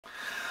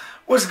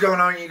What's going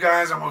on, you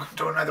guys, and welcome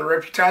to another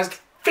Reputized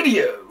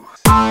video.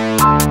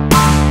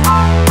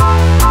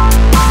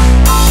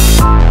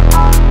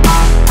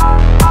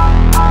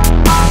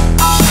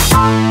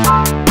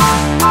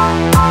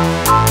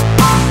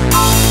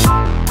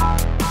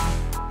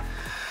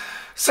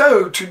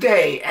 So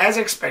today, as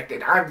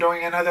expected, I'm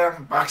doing another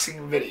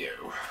unboxing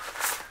video.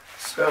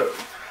 So,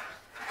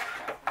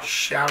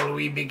 shall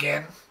we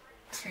begin?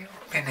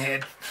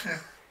 Pinhead.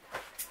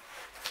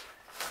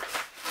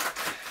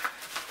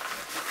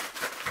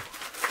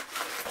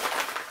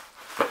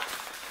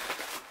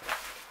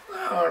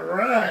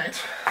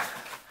 Alright.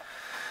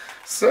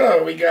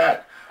 So, we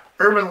got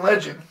Urban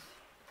Legend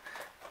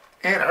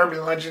and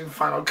Urban Legend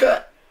Final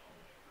Cut.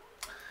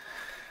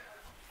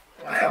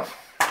 Wow.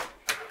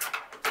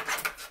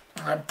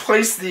 I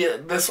placed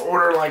this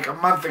order like a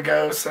month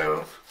ago,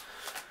 so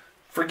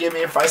forgive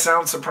me if I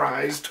sound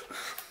surprised.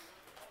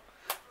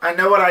 I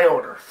know what I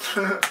order.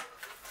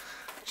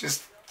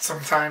 Just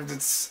sometimes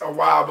it's a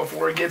while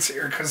before it gets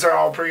here because they're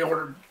all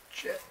pre-ordered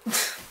shit.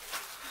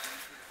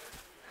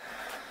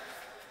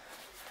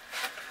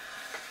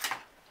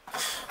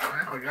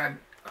 Now we gotta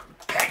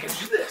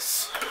package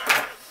this.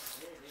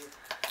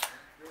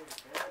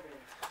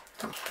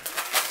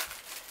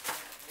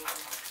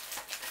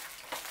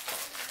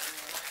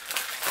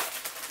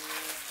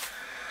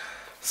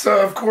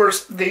 So, of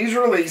course, these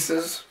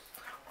releases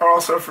are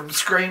also from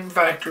Scream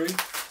Factory.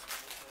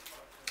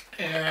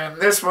 And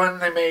this one,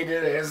 they made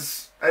it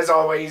as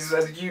always,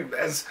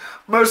 as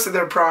most of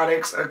their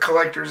products, a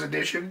collector's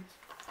edition.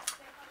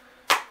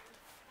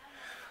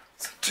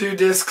 It's a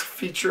 2-disc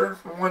feature.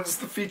 One's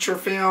the feature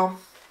film,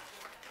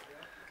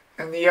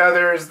 and the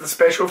other is the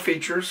special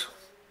features.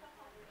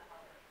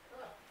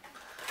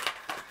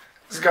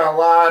 It's got a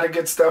lot of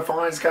good stuff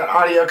on it. It's got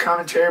audio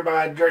commentary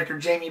by director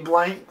Jamie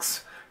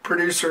Blanks,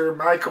 producer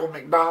Michael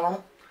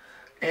McDonald,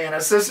 and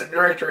assistant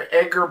director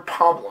Edgar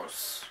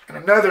Pablos. And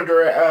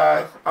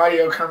another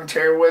audio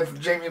commentary with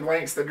Jamie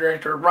Blanks, the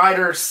director,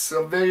 writer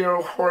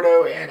Silvio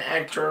Horto, and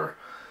actor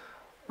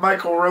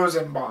Michael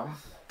Rosenbaum.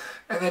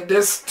 And then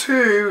disc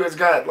 2 has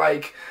got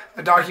like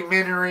a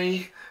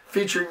documentary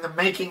featuring the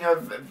making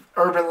of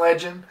Urban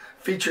Legend,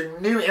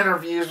 featuring new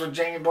interviews with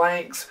Jamie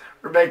Blanks,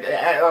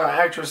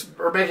 actress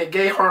Rebecca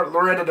Gayheart,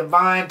 Loretta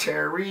Devine,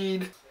 Tara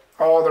Reid,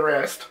 all the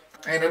rest.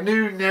 And a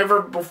new never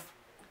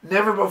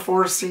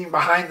before seen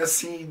behind the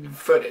scene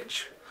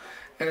footage,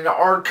 and an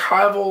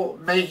archival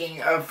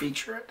making of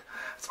featurette.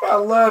 So I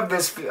love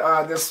this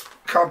this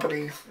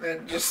company.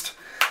 It just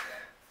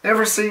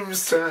never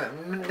ceases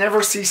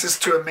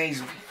to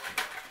amaze me.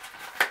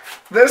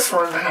 This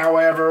one,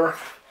 however,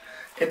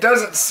 it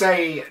doesn't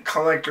say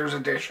collector's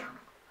edition,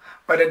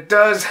 but it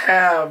does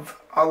have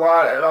a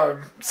lot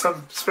of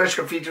some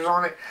special features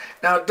on it.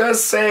 Now it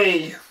does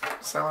say.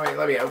 So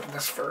let me open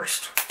this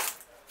first.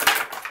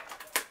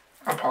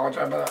 I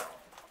apologize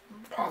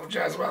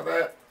about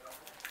that.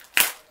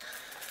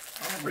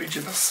 I'll read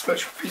you the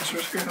special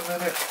features here in a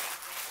minute.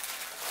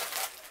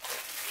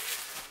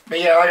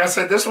 But yeah, like I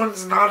said, this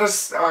one's not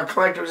a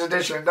collector's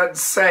edition. It doesn't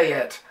say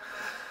it.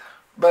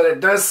 But it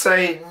does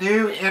say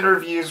new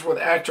interviews with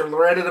actress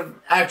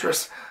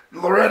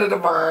Loretta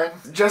Devine,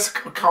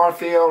 Jessica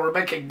Caulfield,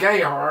 Rebecca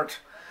Gayheart,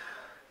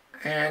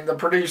 and the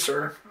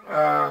producer.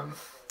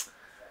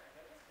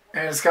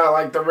 And it's got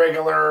like the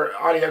regular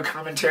audio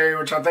commentary,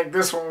 which I think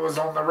this one was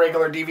on the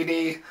regular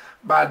DVD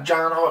by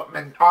John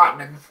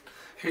Ottman,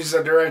 who's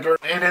the director,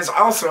 and is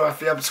also a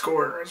film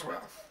scorer as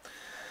well.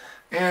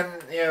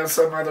 And, you know,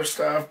 some other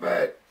stuff,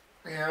 but,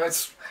 you know,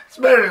 it's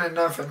better than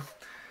nothing.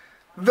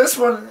 This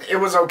one, it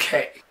was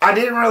okay. I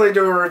didn't really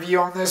do a review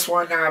on this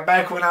one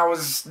back when I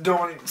was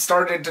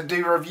started to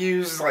do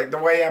reviews like the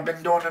way I've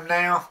been doing them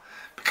now.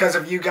 Because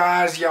of you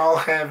guys, y'all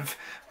have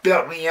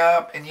built me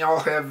up, and y'all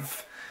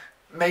have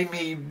made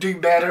me do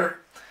better.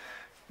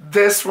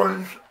 This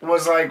one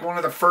was like one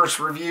of the first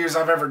reviews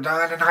I've ever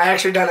done, and I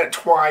actually done it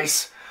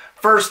twice.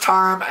 First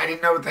time, I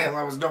didn't know what the hell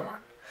I was doing.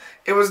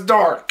 It was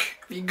dark.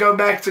 If you go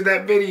back to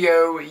that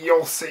video,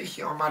 you'll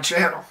see on my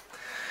channel.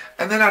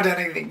 And then I done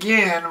it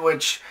again,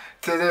 which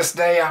to this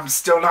day I'm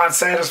still not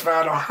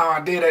satisfied on how I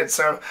did it.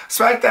 So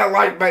smack that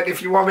like button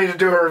if you want me to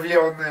do a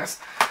review on this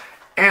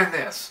and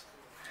this.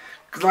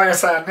 Because like I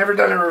said, I've never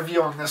done a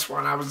review on this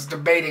one. I was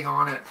debating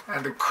on it. I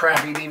had the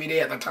crappy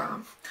DVD at the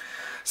time.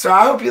 So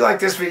I hope you like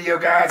this video,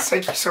 guys.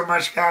 Thank you so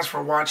much, guys,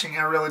 for watching.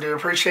 I really do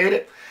appreciate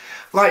it.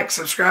 Like,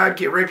 subscribe,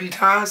 get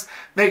reputized.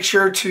 Make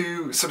sure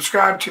to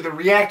subscribe to the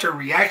Reactor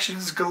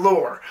Reactions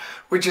Galore,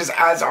 which is,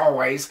 as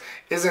always,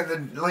 is in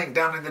the link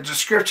down in the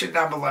description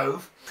down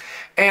below.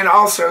 And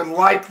also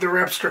like the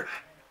Repster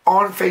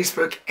on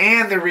Facebook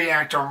and the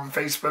Reactor on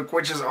Facebook,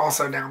 which is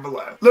also down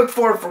below. Look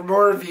forward for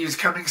more reviews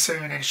coming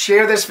soon, and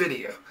share this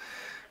video.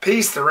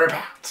 Peace, the Rip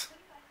out.